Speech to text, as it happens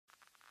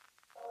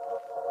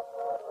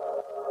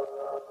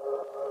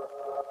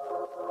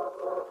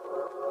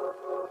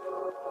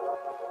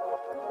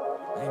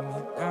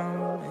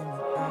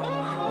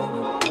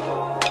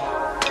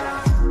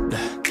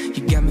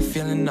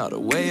all the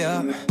way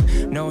up.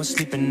 No one's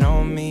sleeping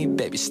on me,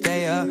 baby,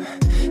 stay up.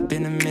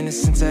 Been a minute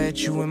since I hit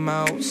you in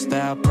my old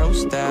style, pro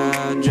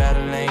style. Drive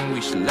the lane,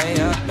 we should lay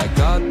up like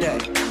all day,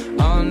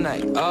 all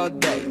night, all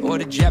day. Or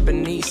the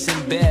Japanese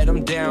in bed,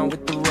 I'm down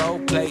with the role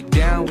play.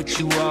 Down with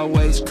you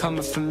always,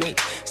 coming for me.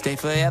 Stay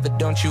forever,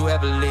 don't you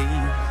ever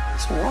leave.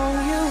 So won't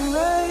you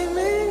lay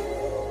me,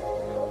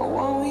 or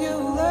won't you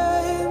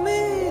lay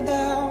me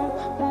down?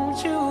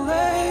 Won't you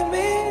lay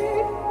me,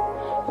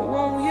 or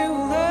won't you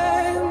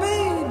lay me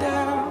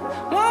down?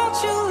 Won't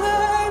you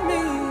lay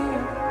me,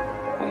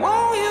 or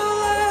won't you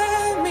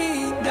lay me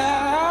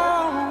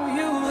down?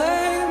 You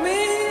lay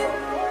me,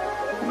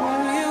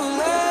 won't you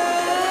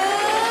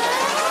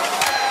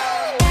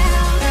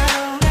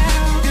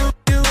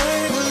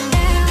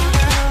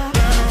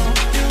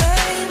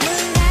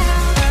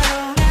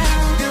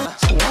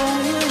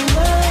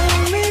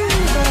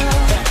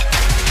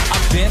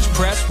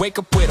press, wake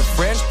up with a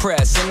French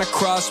press and a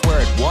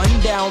crossword. One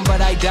down,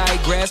 but I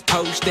digress.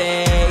 Poached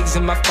eggs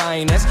in my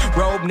finest.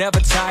 Robe never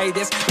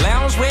tightest.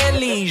 Lounge wear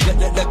leisure,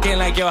 looking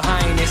like your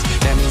highness.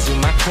 That means you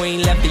my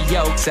queen, left the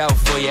yolks out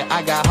for you.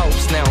 I got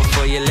hopes now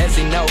for you.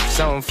 Leslie notes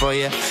on for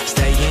you.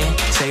 Stay in,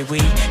 say we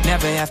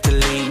never have to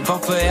leave. Or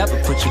forever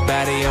put your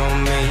body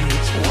on me.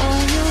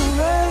 Won't you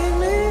lay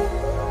me,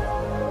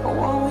 or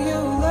won't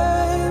you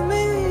lay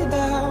me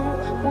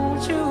down?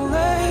 Won't you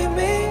lay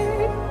me,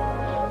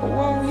 or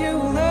won't you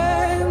lay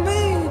me?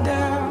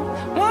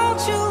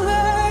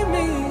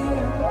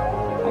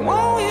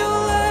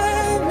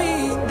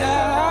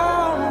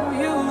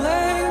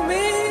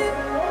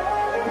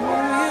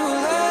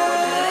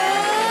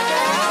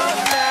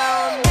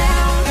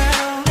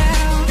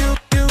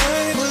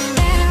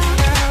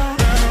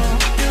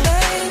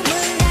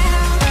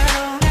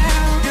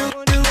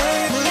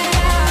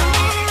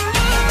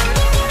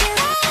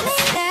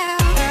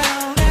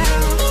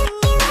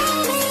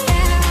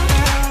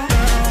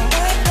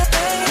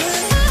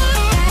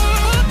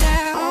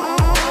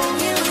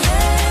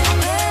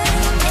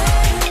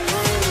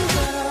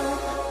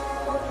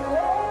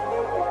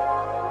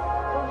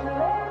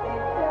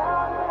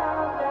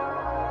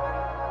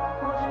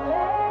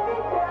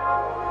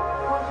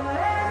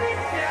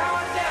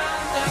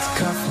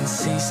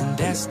 Season,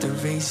 that's the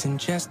reason.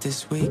 Just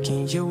this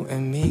weekend, you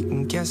and me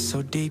can get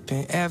so deep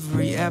in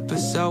every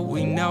episode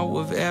we know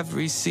of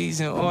every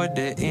season.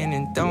 Order in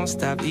and don't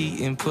stop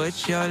eating.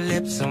 Put your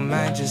lips on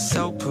mine, just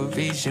so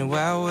Parisian.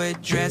 While we're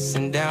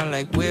dressing down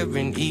like we're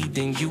in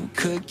Eden. You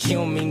could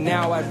kill me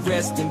now, I'd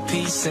rest in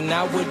peace and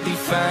I would be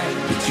fine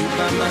with you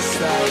by my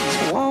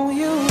side.